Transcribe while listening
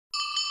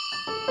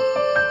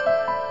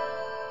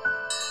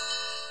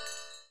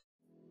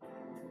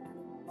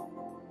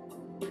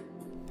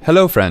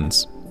Hello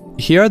friends!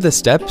 Here are the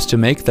steps to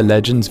make the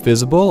legends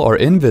visible or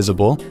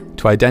invisible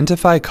to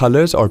identify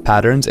colors or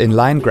patterns in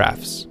line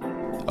graphs.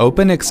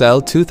 Open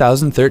Excel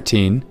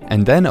 2013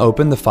 and then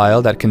open the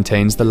file that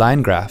contains the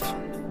line graph.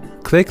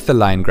 Click the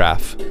line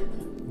graph.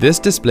 This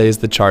displays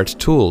the chart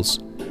tools.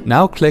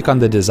 Now click on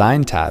the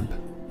Design tab.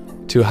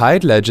 To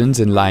hide legends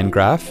in line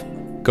graph,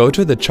 go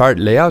to the Chart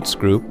Layouts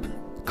group,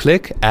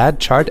 click Add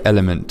Chart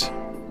Element.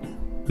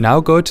 Now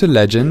go to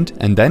Legend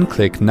and then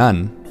click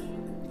None.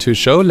 To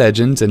show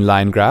legends in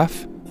line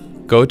graph,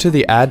 go to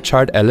the Add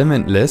Chart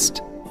Element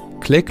list,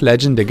 click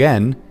Legend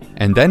again,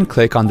 and then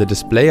click on the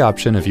display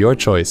option of your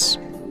choice.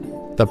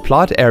 The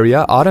plot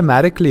area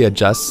automatically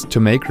adjusts to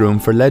make room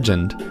for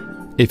legend.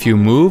 If you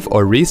move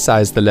or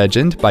resize the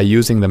legend by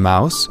using the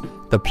mouse,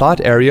 the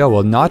plot area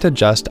will not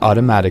adjust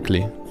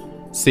automatically.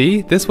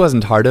 See, this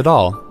wasn't hard at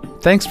all.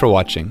 Thanks for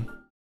watching.